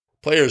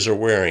Players are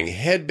wearing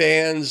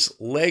headbands,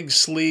 leg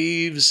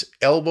sleeves,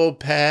 elbow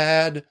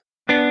pad.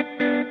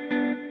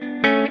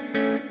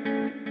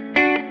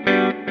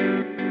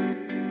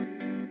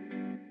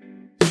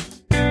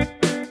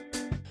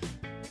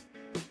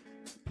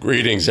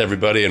 Greetings,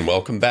 everybody, and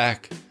welcome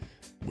back.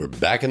 We're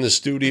back in the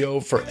studio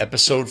for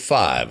episode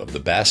 5 of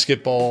the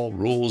Basketball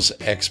Rules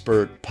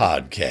Expert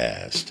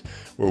Podcast,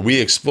 where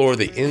we explore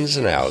the ins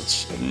and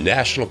outs of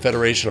National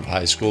Federation of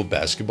High School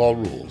Basketball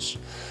Rules.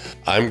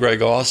 I'm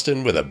Greg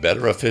Austin with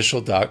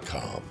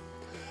ABetterOfficial.com.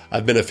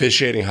 I've been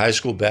officiating high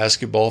school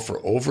basketball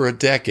for over a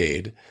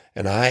decade,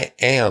 and I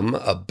am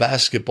a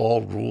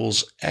basketball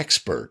rules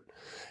expert.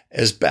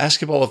 As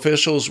basketball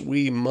officials,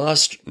 we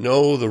must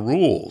know the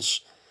rules.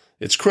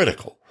 It's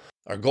critical.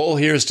 Our goal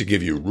here is to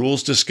give you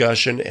rules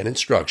discussion and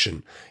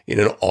instruction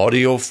in an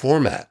audio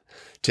format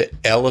to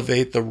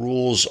elevate the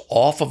rules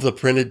off of the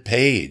printed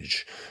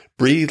page,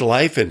 breathe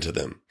life into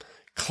them,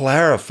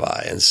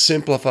 clarify and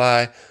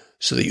simplify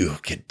so that you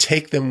can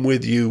take them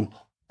with you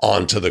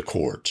onto the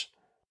court.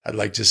 I'd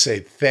like to say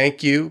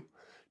thank you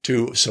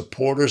to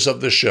supporters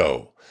of the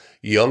show,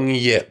 Young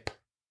Yip,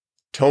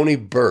 Tony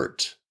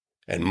Burt,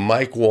 and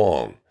Mike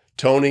Wong.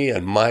 Tony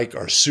and Mike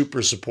are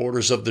super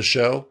supporters of the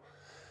show.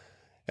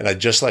 And I'd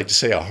just like to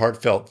say a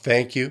heartfelt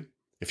thank you.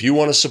 If you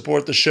want to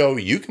support the show,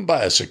 you can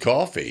buy us a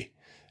coffee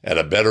at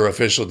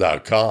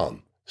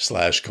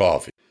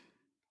abetterofficial.com/coffee.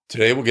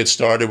 Today we'll get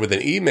started with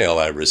an email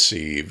I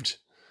received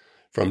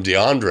from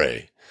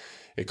DeAndre.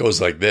 It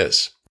goes like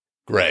this.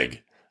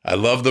 Greg, I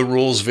love the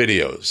rules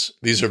videos.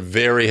 These are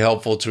very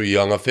helpful to a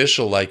young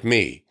official like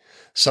me.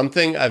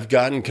 Something I've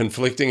gotten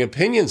conflicting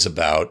opinions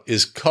about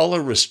is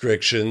color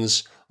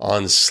restrictions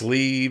on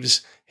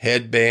sleeves,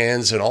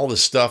 headbands, and all the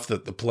stuff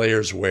that the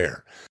players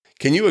wear.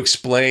 Can you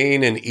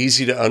explain in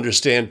easy to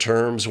understand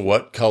terms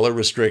what color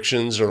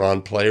restrictions are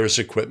on players'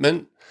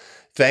 equipment?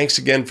 Thanks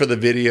again for the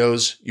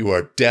videos. You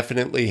are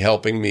definitely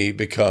helping me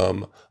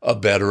become a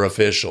better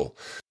official.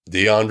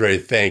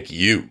 DeAndre, thank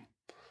you.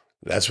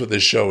 That's what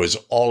this show is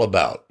all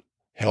about,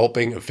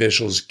 helping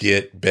officials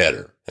get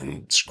better.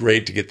 And it's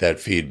great to get that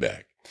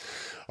feedback.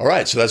 All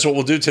right, so that's what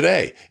we'll do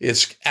today.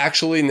 It's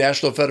actually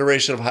National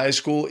Federation of High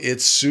School.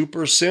 It's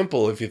super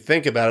simple if you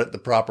think about it the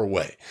proper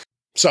way.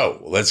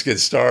 So let's get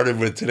started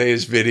with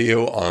today's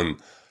video on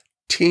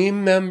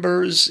team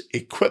members,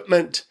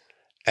 equipment,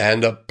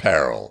 and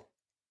apparel.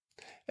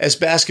 As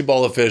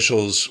basketball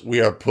officials,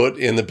 we are put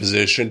in the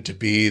position to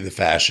be the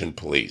fashion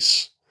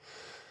police.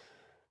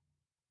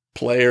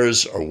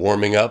 Players are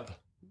warming up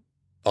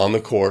on the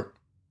court.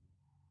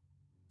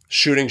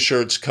 Shooting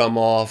shirts come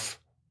off.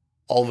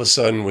 All of a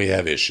sudden, we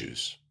have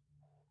issues,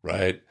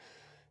 right?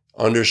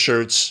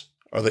 Undershirts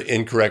are the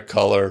incorrect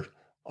color.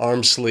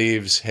 Arm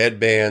sleeves,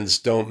 headbands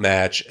don't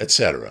match,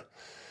 etc.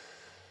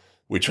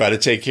 We try to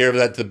take care of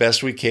that the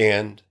best we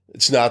can.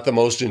 It's not the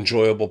most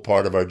enjoyable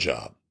part of our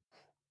job.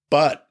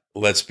 But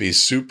let's be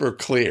super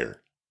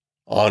clear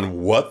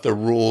on what the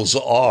rules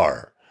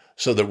are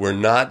so that we're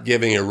not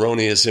giving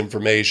erroneous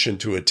information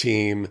to a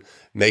team,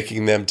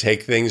 making them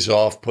take things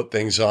off, put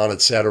things on,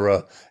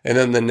 etc. And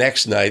then the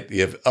next night,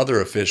 the other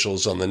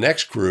officials on the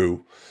next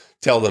crew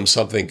tell them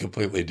something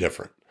completely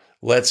different.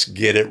 Let's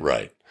get it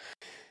right.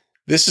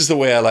 This is the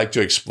way I like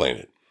to explain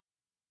it.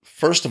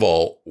 First of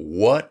all,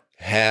 what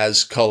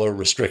has color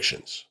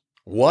restrictions?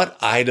 What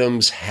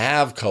items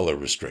have color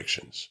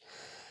restrictions?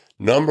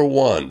 Number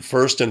one,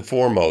 first and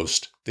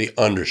foremost, the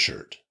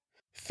undershirt.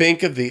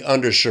 Think of the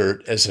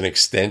undershirt as an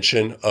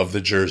extension of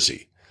the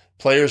jersey.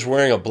 Players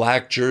wearing a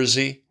black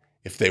jersey,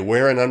 if they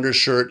wear an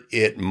undershirt,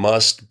 it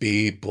must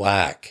be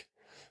black.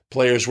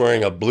 Players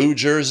wearing a blue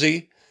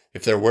jersey,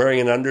 if they're wearing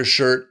an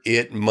undershirt,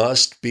 it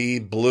must be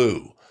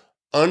blue.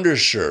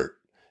 Undershirt,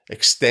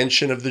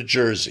 extension of the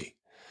jersey,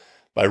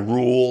 by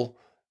rule,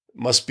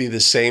 must be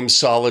the same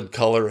solid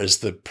color as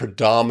the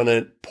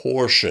predominant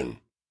portion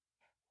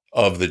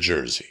of the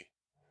jersey,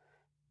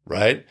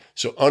 right?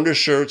 So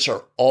undershirts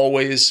are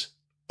always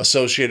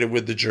associated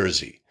with the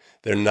jersey.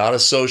 They're not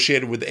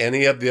associated with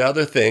any of the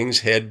other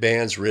things,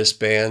 headbands,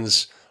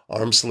 wristbands,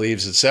 arm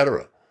sleeves,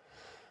 etc.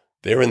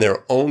 They're in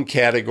their own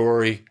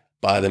category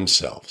by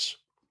themselves.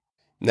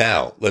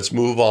 Now, let's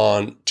move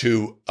on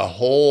to a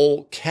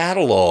whole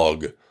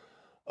catalog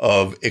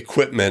of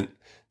equipment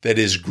that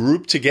is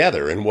grouped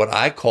together in what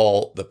I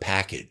call the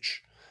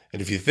package.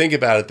 And if you think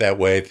about it that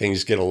way,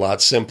 things get a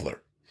lot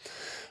simpler.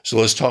 So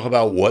let's talk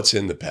about what's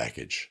in the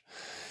package.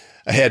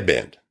 A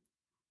headband.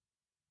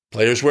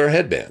 Players wear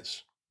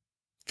headbands.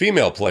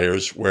 Female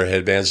players wear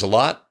headbands a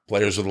lot.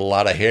 Players with a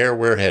lot of hair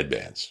wear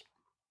headbands.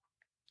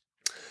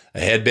 A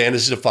headband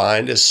is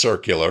defined as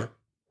circular,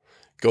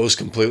 goes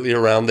completely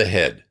around the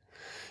head.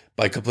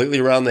 By completely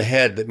around the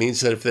head, that means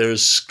that if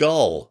there's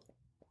skull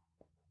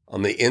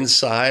on the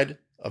inside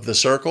of the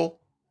circle,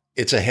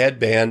 it's a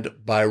headband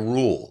by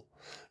rule,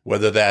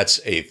 whether that's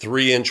a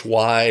 3-inch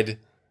wide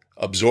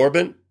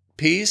absorbent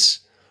piece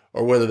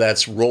or whether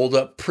that's rolled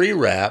up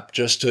pre-wrap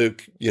just to,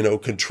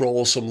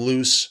 control some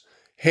loose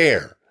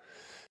hair.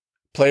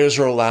 Players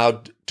are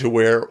allowed to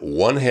wear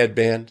one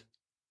headband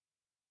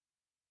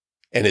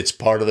and it's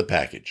part of the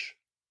package.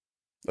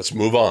 Let's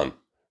move on.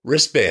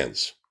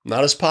 Wristbands.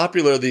 Not as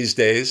popular these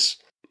days,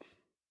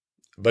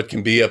 but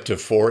can be up to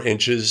 4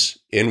 inches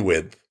in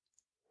width.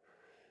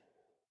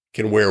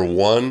 Can wear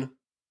 1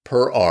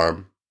 per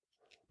arm.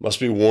 Must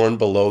be worn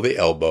below the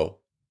elbow,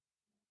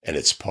 and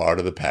it's part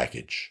of the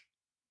package.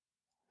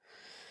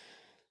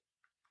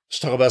 Let's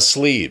talk about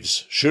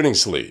sleeves, shooting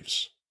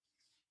sleeves.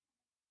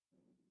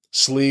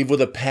 Sleeve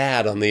with a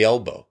pad on the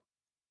elbow,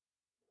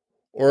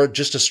 or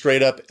just a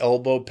straight up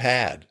elbow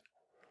pad.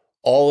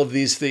 All of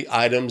these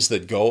items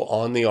that go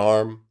on the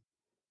arm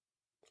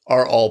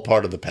are all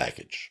part of the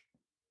package.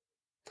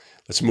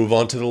 Let's move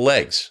on to the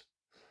legs.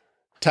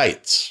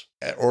 Tights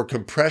or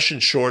compression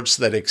shorts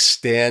that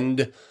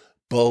extend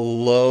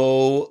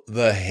below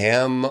the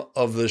hem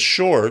of the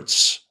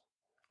shorts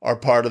are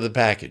part of the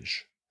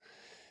package.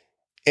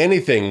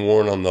 Anything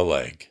worn on the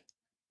leg.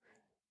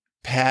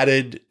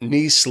 Padded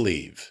knee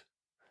sleeve,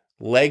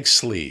 leg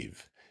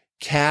sleeve,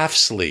 calf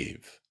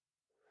sleeve.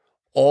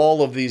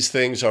 All of these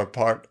things are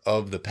part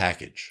of the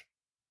package.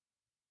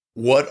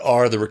 What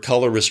are the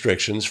color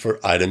restrictions for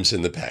items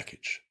in the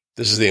package?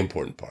 This is the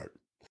important part.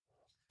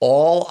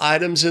 All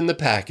items in the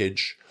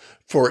package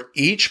for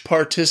each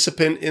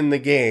participant in the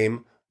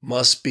game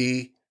must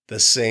be the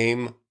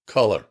same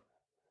color.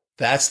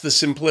 That's the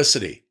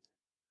simplicity.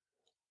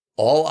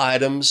 All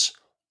items,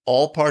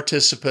 all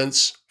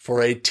participants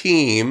for a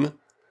team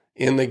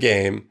in the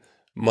game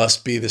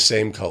must be the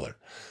same color.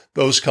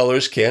 Those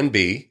colors can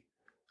be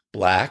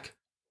black,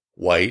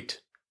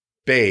 white,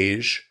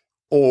 beige,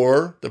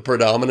 or the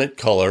predominant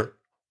color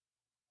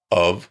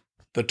of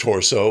the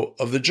torso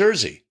of the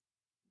jersey.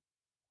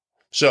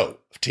 So,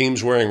 if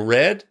team's wearing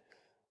red,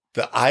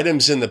 the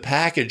items in the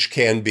package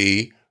can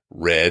be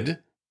red,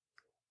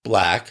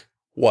 black,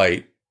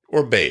 white,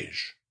 or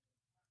beige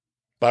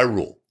by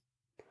rule.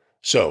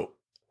 So,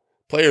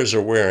 players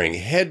are wearing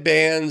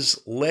headbands,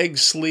 leg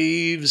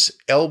sleeves,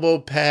 elbow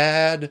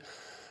pad.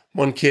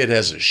 One kid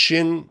has a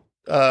shin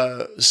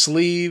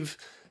sleeve.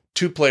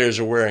 2 players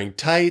are wearing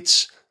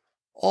tights.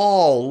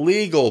 All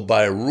legal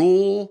by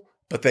rule,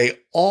 but they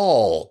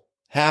all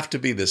have to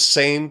be the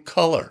same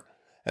color.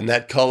 And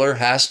that color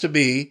has to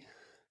be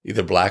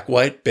either black,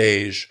 white,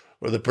 beige,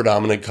 or the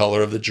predominant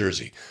color of the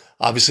jersey.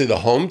 Obviously, the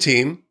home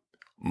team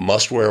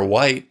must wear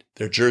white.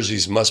 Their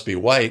jerseys must be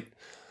white.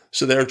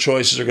 So their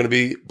choices are going to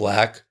be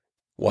black,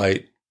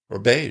 white, or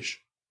beige,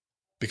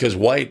 because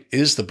white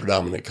is the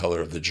predominant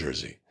color of the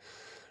jersey,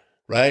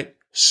 right?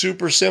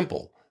 Super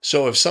simple.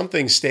 So if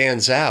something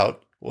stands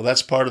out, well,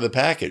 that's part of the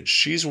package.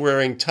 She's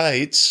wearing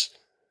tights.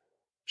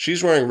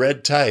 She's wearing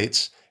red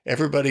tights.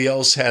 Everybody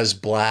else has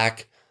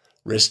black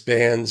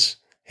wristbands,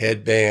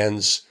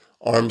 headbands,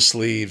 arm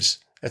sleeves,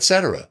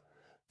 etc.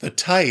 The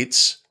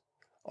tights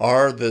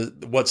are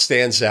what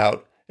stands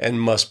out and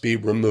must be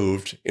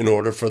removed in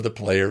order for the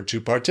player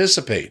to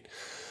participate.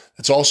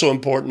 It's also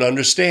important to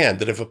understand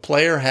that if a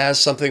player has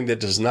something that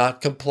does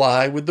not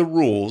comply with the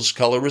rules,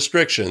 color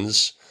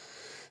restrictions,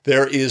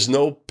 there is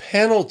no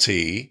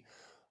penalty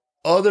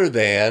other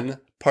than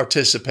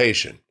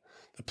participation.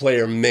 The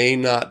player may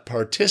not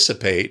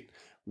participate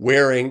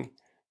wearing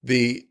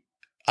the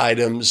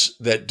items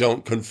that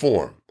don't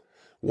conform.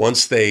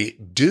 Once they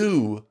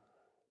do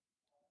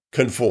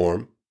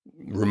conform,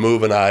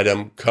 remove an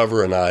item,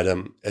 cover an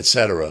item,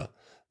 etc.,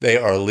 they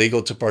are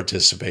legal to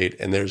participate,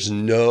 and there's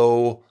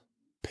no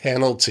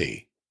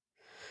penalty.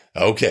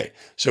 Okay,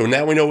 so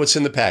now we know what's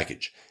in the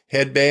package.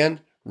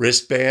 Headband,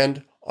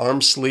 wristband,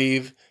 arm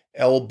sleeve,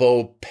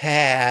 elbow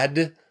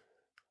pad,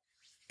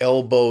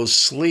 elbow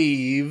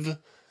sleeve,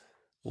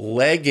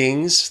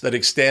 leggings that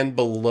extend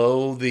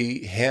below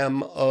the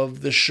hem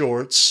of the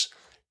shorts,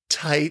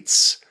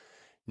 tights,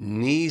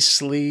 knee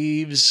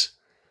sleeves,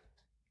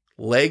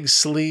 leg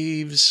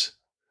sleeves,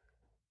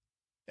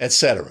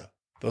 etc.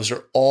 Those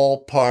are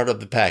all part of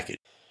the package.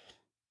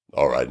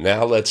 All right,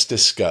 now let's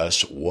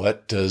discuss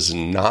what does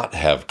not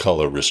have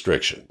color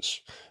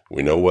restrictions.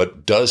 We know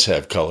what does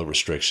have color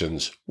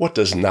restrictions, what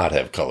does not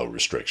have color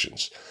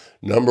restrictions.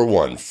 Number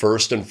 1,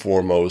 first and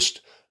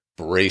foremost,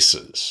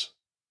 braces.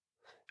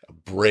 A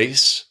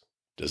brace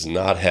does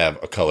not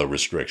have a color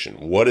restriction.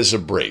 What is a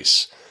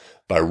brace?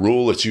 By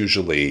rule, it's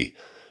usually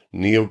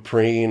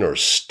neoprene or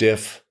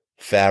stiff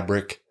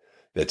fabric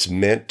that's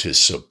meant to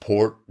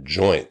support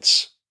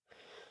joints.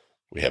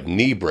 We have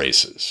knee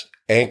braces,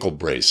 ankle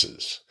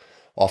braces.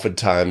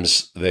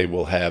 Oftentimes, they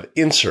will have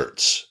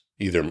inserts,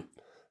 either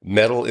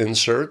metal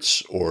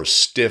inserts or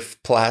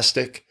stiff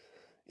plastic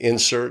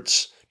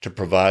inserts to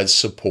provide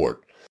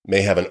support.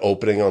 May have an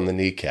opening on the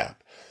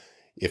kneecap.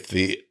 If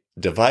the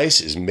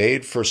device is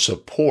made for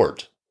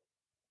support,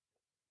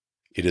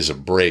 it is a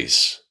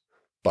brace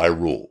by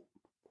rule.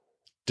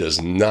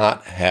 Does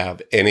not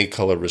have any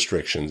color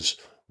restrictions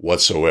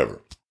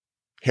whatsoever.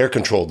 Hair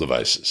control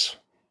devices.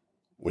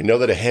 We know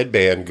that a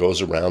headband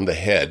goes around the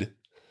head,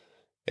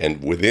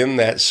 and within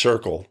that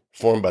circle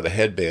formed by the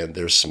headband,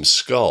 there's some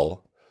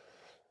skull.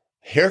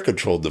 Hair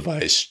control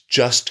device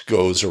just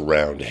goes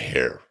around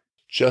hair,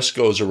 just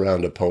goes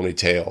around a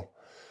ponytail,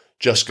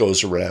 just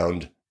goes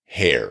around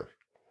hair.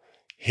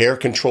 Hair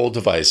control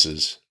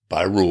devices,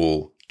 by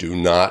rule, do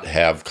not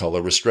have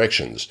color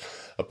restrictions.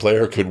 A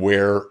player could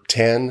wear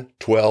 10,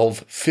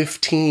 12,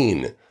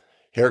 15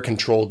 hair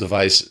control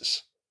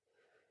devices.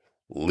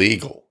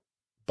 Legal,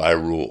 by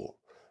rule.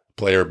 A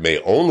player may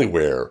only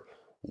wear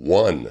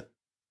one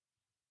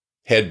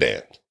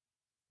headband,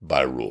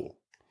 by rule.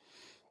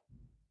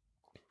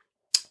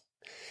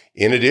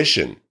 In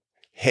addition,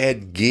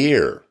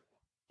 headgear.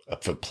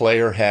 If a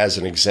player has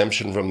an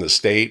exemption from the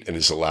state and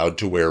is allowed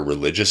to wear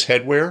religious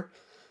headwear,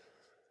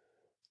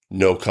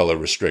 no color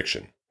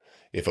restriction.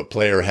 If a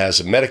player has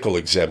a medical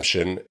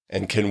exemption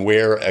and can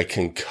wear a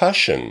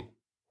concussion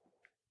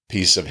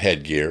piece of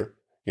headgear,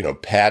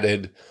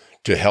 padded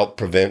to help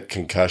prevent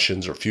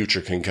concussions or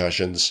future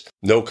concussions,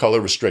 no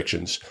color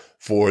restrictions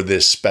for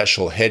this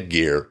special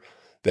headgear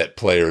that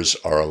players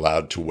are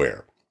allowed to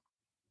wear.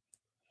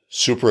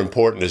 Super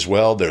important as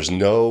well, there's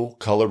no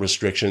color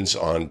restrictions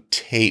on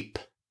tape.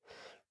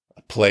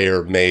 A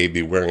player may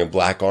be wearing a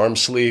black arm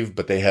sleeve,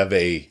 but they have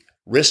a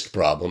wrist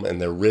problem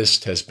and their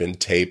wrist has been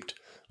taped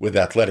with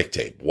athletic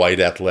tape, white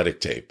athletic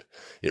tape.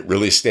 It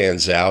really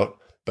stands out,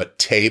 but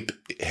tape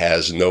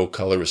has no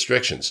color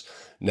restrictions.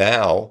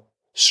 Now,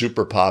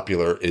 super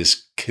popular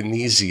is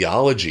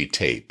kinesiology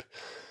tape,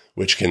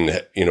 which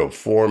can,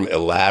 form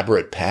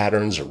elaborate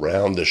patterns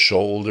around the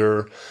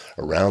shoulder,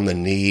 around the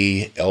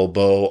knee,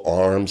 elbow,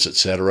 arms,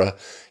 etc.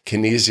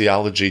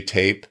 Kinesiology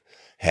tape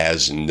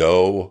has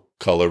no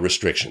color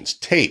restrictions.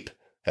 Tape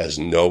has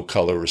no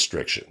color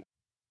restriction.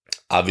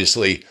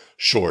 Obviously,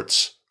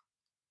 shorts,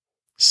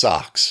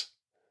 socks,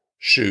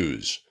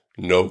 shoes,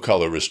 no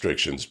color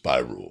restrictions by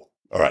rule.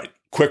 All right,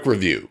 quick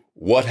review.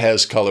 What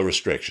has color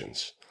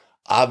restrictions?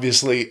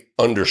 Obviously,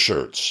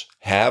 undershirts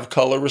have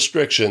color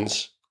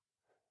restrictions.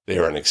 They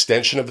are an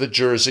extension of the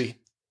jersey,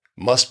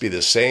 must be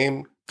the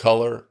same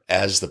color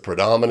as the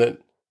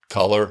predominant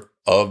color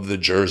of the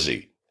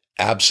jersey.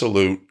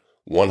 Absolute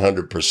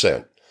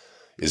 100%.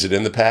 Is it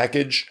in the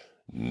package?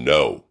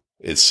 No,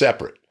 it's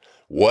separate.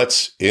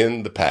 What's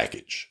in the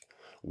package?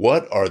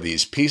 What are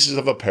these pieces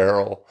of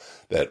apparel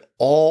that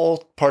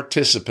all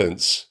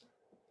participants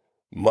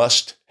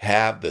must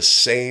have the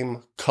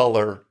same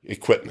color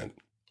equipment?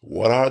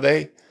 What are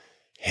they?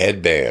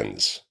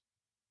 Headbands,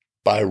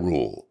 by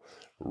rule.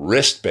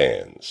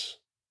 Wristbands,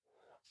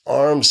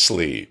 arm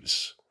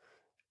sleeves,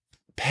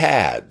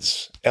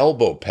 pads,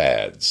 elbow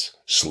pads,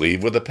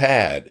 sleeve with a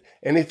pad,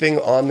 anything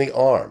on the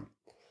arm,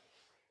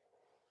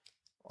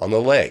 on the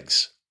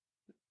legs,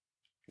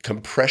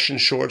 compression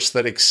shorts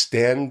that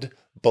extend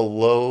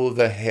below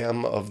the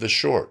hem of the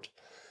short,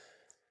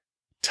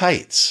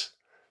 tights,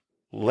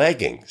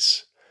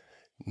 leggings,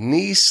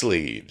 knee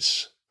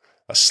sleeves,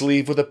 a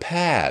sleeve with a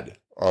pad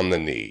on the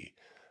knee,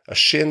 a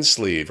shin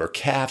sleeve or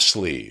calf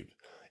sleeve,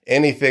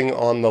 anything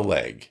on the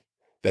leg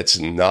that's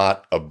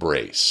not a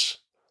brace.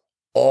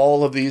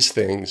 All of these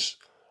things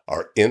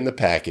are in the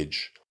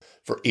package.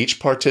 For each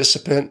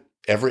participant,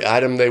 every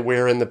item they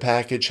wear in the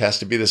package has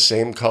to be the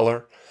same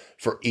color.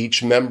 For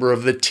each member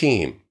of the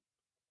team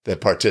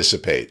that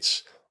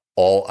participates,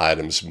 all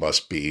items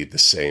must be the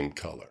same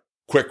color.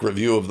 Quick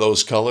review of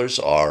those colors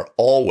are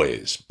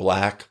always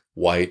black,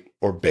 white,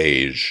 or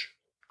beige,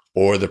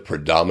 or the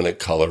predominant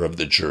color of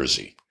the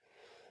jersey.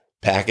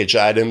 Package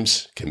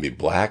items can be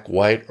black,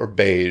 white, or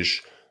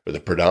beige, or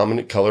the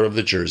predominant color of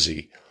the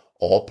jersey.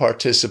 All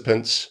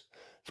participants,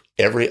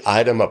 every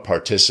item a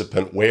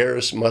participant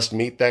wears must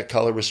meet that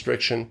color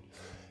restriction,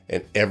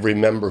 and every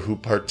member who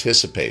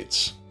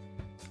participates,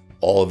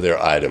 all of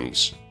their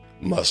items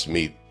must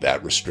meet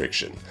that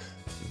restriction.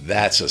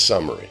 That's a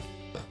summary.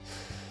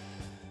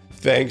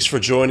 Thanks for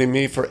joining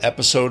me for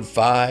episode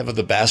 5 of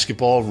the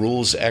Basketball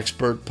Rules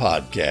Expert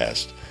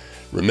Podcast.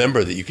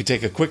 Remember that you can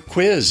take a quick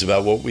quiz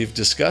about what we've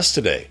discussed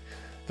today.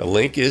 The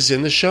link is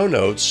in the show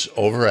notes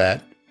over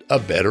at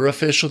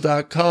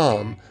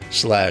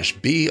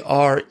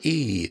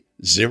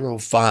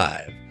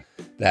abetterofficial.com/BRE05.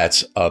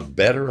 That's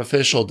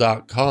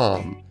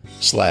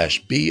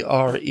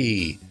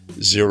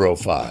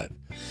abetterofficial.com/BRE05.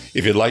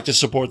 If you'd like to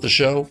support the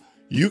show,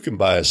 you can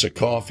buy us a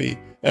coffee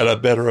at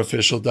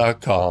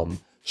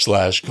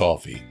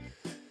abetterofficial.com/coffee.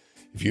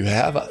 If you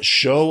have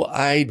show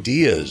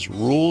ideas,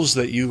 rules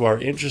that you are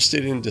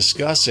interested in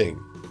discussing,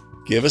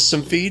 give us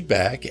some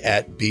feedback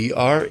at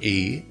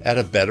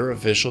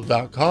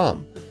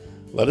BRE@abetterofficial.com.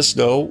 Let us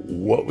know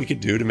what we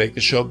could do to make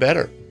the show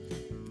better.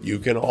 You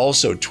can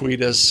also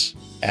tweet us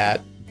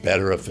at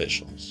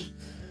BetterOfficials.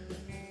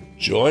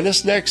 Join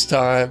us next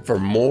time for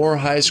more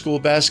high school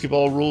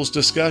basketball rules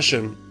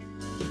discussion.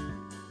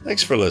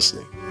 Thanks for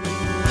listening.